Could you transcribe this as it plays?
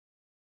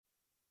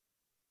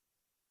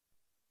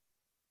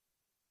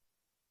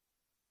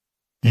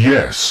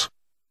Yes.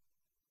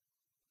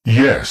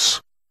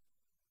 Yes.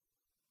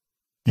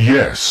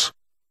 Yes.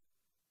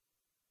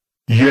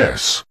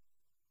 Yes.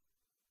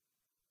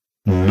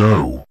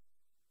 No.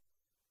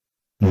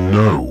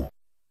 No.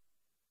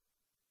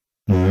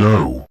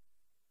 No.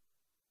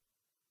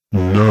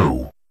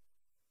 No.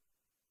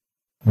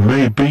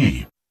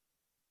 Maybe.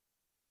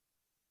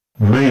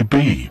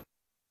 Maybe.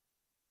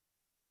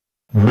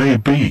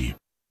 Maybe.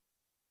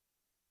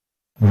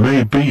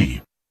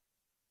 Maybe.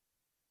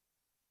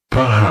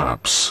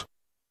 Perhaps.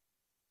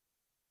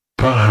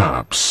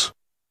 Perhaps.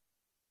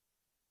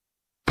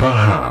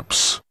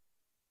 Perhaps.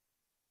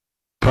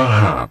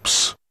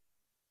 Perhaps.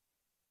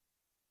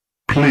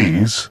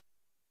 Please.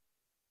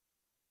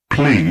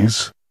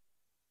 Please.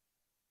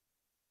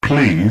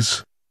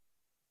 Please.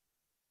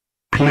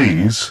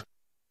 Please.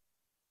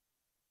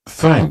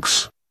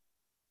 Thanks.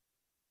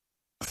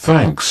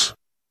 Thanks.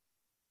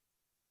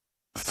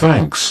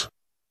 Thanks.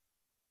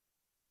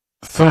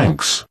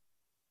 Thanks.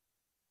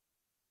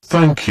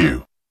 Thank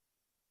you.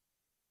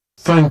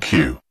 Thank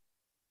you.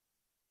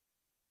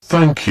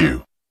 Thank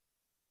you.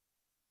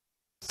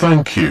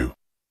 Thank you.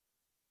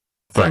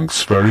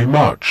 Thanks very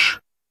much.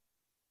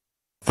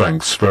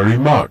 Thanks very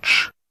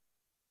much.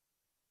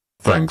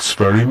 Thanks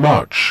very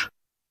much.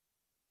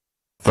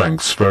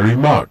 Thanks very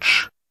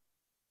much.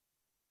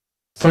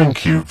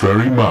 Thank you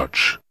very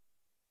much.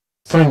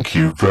 Thank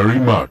you very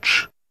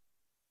much.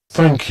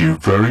 Thank you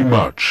very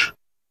much.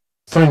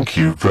 Thank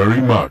you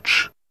very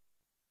much.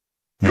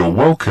 You're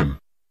welcome.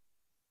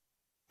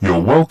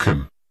 You're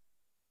welcome.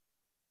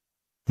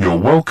 You're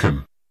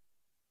welcome.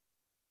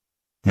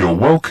 You're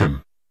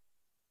welcome.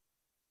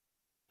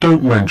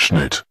 Don't mention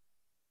it.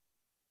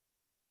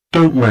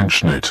 Don't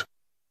mention it.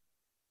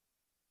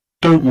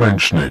 Don't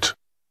mention it.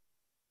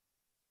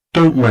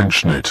 Don't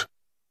mention it.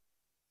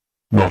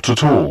 Not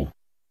at all.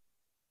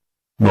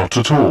 Not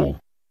at all.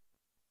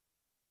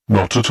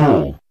 Not at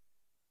all.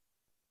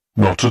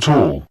 Not at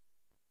all.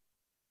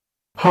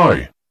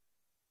 Hi.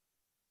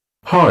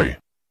 Hi.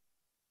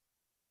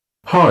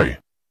 Hi.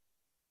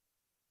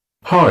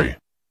 Hi.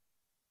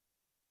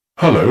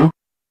 Hello.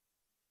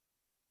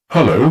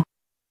 Hello.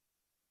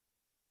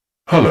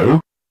 Hello.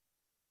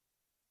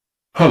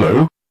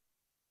 Hello.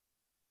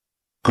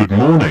 Good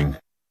morning.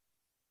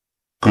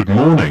 Good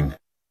morning.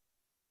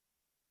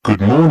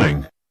 Good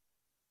morning.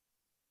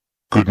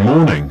 Good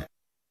morning.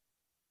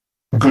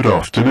 Good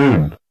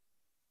afternoon.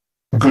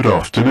 Good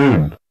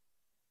afternoon.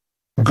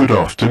 Good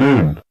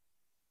afternoon.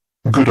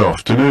 Good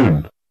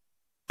afternoon.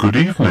 Good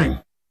evening.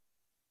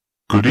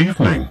 Good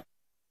evening.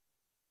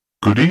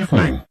 Good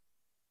evening.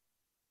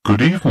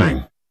 Good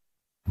evening.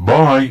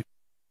 Bye.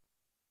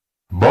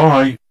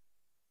 Bye.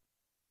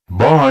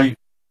 Bye.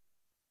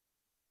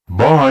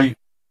 Bye.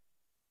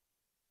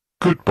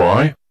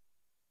 Goodbye.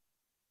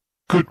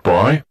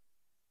 Goodbye.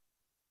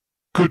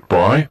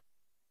 Goodbye.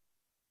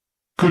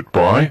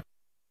 Goodbye.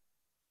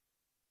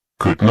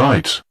 Good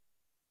night.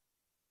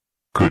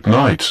 Good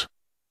night.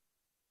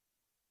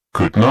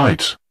 Good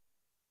night.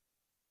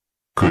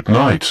 Good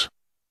night.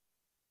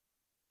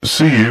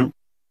 See you.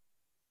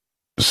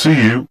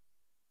 See you.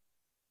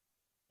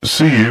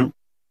 See you.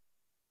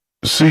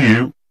 See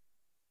you.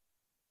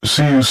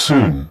 See you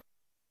soon.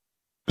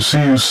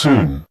 See you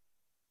soon.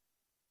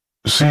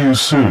 See you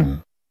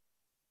soon.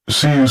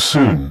 See you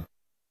soon.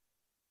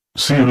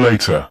 See you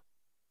later.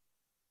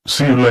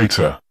 See you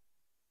later.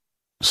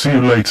 See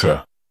you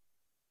later.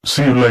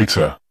 See you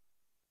later.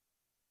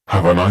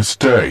 Have a nice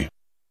day.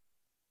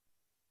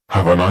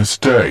 Have a nice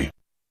day.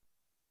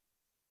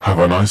 Have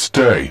a nice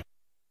day.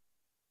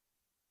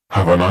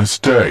 Have a nice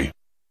day.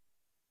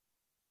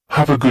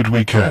 Have a good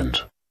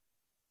weekend.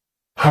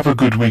 Have a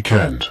good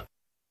weekend.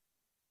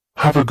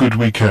 Have a good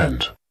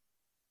weekend.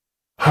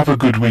 Have a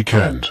good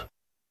weekend.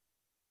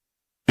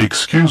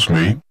 Excuse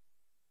me.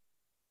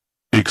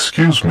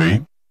 Excuse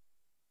me.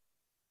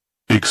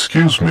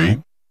 Excuse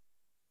me.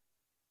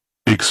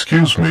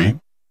 Excuse me.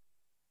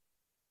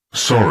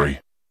 Sorry.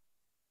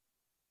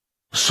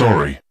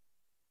 Sorry.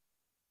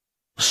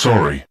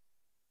 Sorry.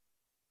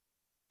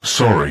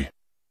 Sorry.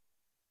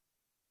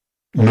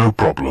 No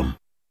problem.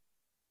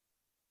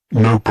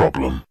 No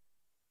problem.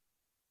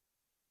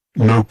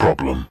 No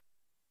problem.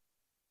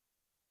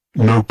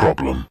 No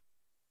problem.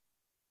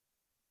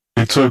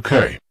 It's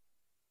okay.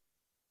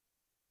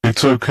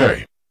 It's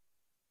okay.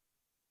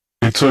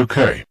 It's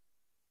okay.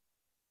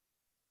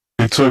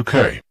 It's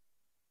okay.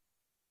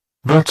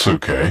 That's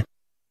okay.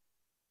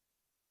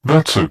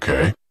 That's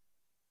okay.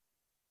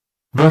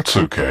 That's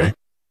okay.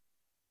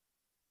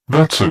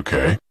 That's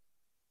okay.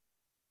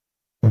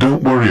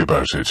 Don't worry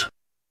about it.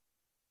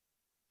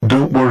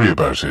 Don't worry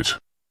about it.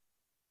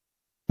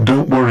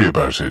 Don't worry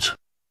about it.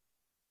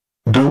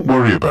 Don't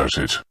worry about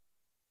it.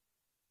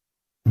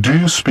 Do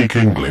you speak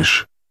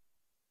English?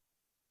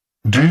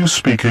 Do you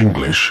speak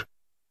English?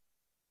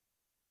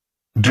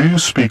 Do you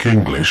speak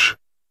English?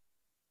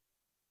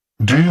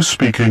 Do you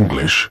speak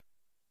English?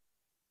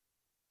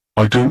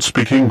 I don't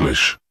speak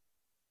English.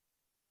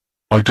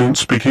 I don't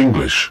speak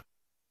English.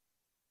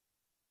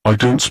 I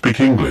don't speak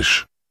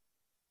English.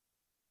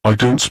 I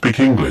don't speak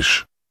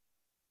English.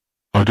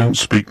 I don't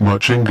speak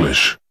much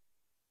English.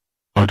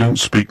 I don't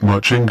speak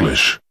much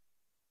English.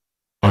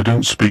 I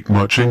don't speak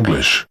much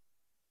English.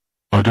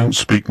 I don't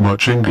speak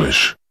much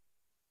English.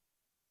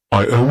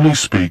 I only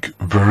speak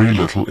very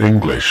little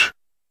English.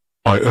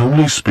 I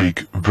only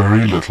speak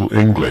very little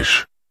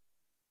English.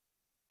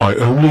 I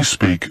only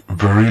speak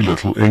very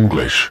little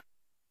English.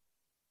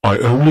 I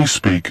only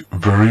speak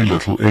very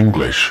little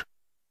English.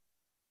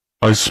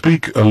 I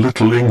speak a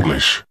little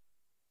English.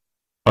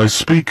 I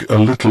speak a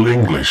little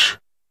English.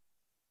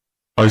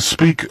 I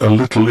speak a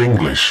little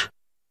English.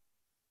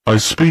 I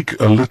speak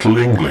a little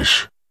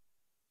English.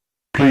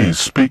 Please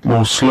speak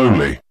more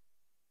slowly.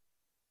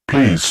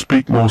 Please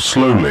speak more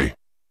slowly.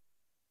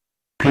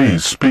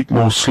 Please speak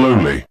more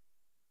slowly.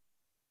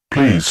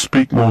 Please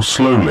speak more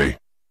slowly.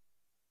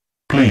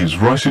 Please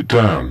write it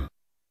down.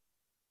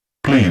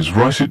 Please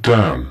write it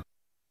down.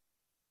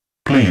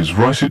 Please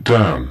write it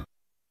down.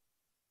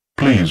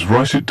 Please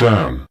write it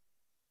down.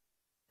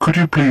 Could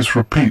you please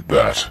repeat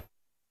that?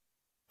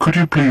 Could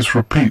you please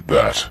repeat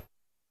that?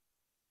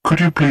 Could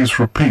you please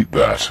repeat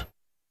that?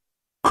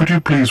 Could you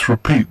please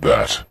repeat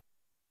that?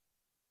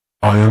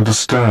 I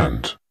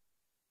understand.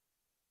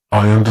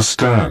 I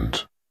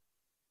understand.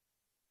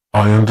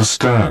 I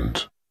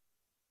understand.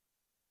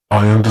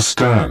 I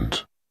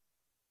understand.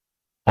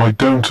 I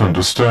don't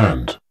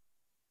understand.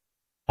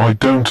 I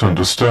don't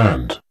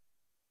understand.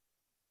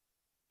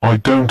 I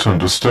don't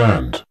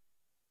understand.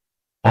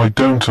 I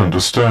don't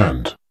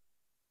understand.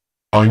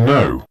 I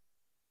know.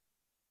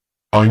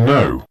 I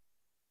know.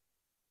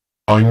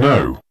 I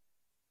know.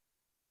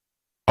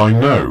 I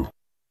know.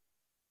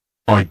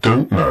 I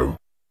don't know.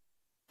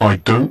 I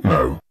don't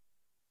know.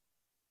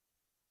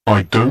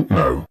 I don't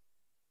know.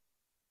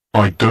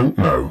 I don't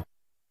know.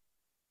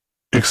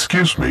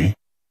 Excuse me,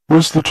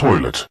 where's the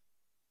toilet?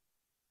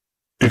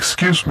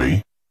 Excuse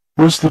me,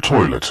 where's the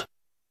toilet?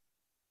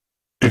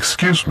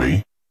 Excuse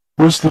me,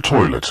 where's the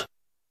toilet?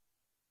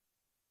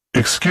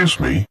 Excuse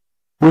me,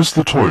 where's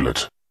the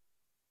toilet?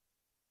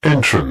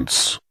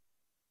 Entrance.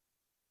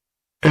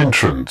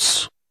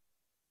 Entrance.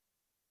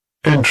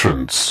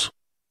 Entrance.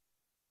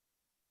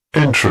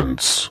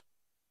 Entrance.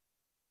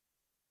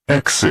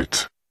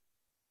 Exit.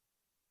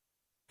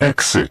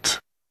 Exit.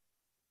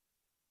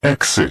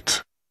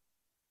 Exit.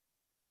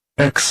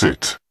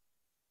 Exit.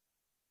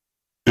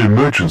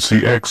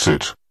 Emergency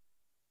exit.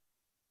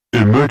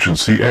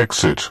 Emergency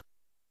exit.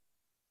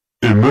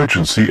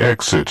 Emergency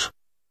exit.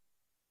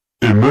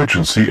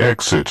 Emergency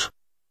exit.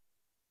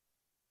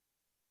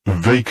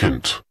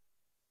 Vacant.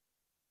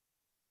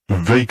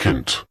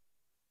 Vacant.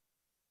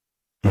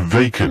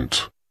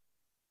 Vacant.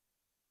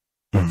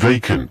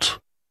 Vacant.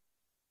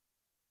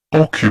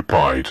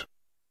 Occupied.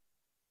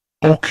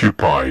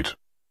 Occupied.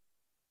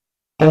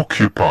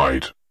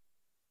 Occupied.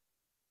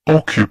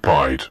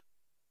 Occupied.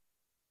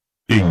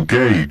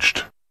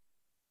 Engaged.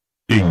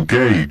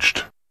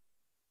 Engaged.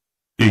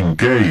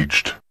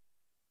 Engaged.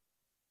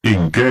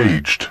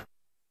 Engaged.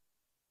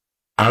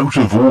 Out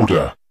of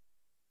order.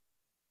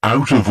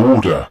 Out of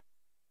order.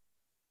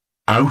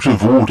 Out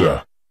of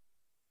order.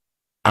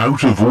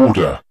 Out of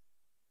order.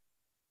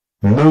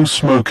 No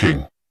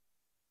smoking.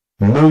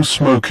 No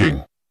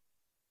smoking.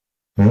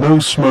 No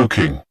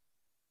smoking.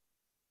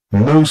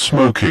 No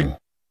smoking.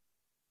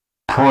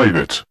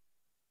 Private.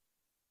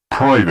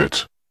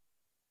 Private.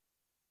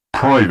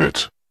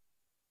 Private.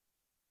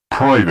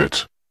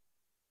 Private.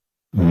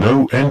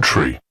 No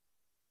entry.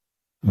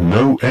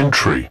 No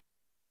entry.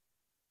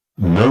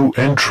 No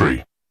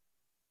entry.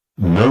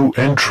 No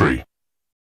entry.